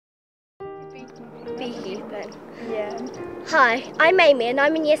speak, Ethan. Yeah. Hi, I'm Amy and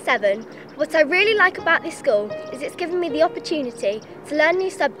I'm in Year 7. What I really like about this school is it's given me the opportunity to learn new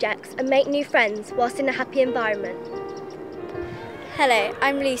subjects and make new friends whilst in a happy environment. Hello,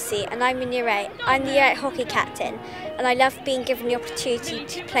 I'm Lucy and I'm in Year 8. I'm the Year 8 hockey captain and I love being given the opportunity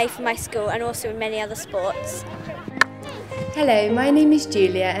to play for my school and also in many other sports. Hello, my name is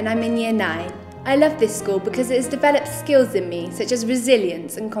Julia and I'm in Year 9. I love this school because it has developed skills in me such as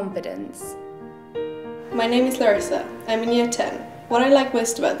resilience and confidence. My name is Larissa. I'm in Year 10. What I like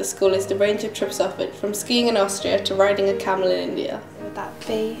most about the school is the range of trips offered, from skiing in Austria to riding a camel in India. Would that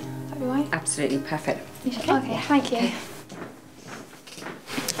be right? Absolutely perfect. Okay, thank you.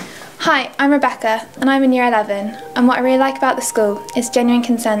 Hi, I'm Rebecca and I'm in Year 11, and what I really like about the school is genuine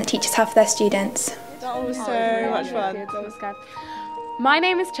concern that teachers have for their students. That was so much fun. That was good. My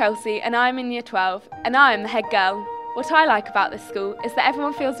name is Chelsea and I'm in Year 12 and I'm the head girl. What I like about this school is that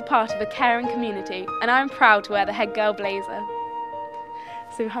everyone feels a part of a caring community and I'm proud to wear the head girl blazer.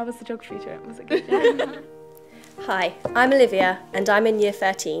 So how was the geography trip? Was it good? Hi, I'm Olivia and I'm in Year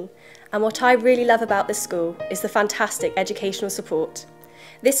 13, and what I really love about this school is the fantastic educational support.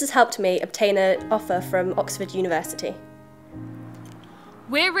 This has helped me obtain an offer from Oxford University.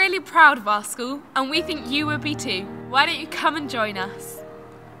 We're really proud of our school and we think you would be too. Why don't you come and join us?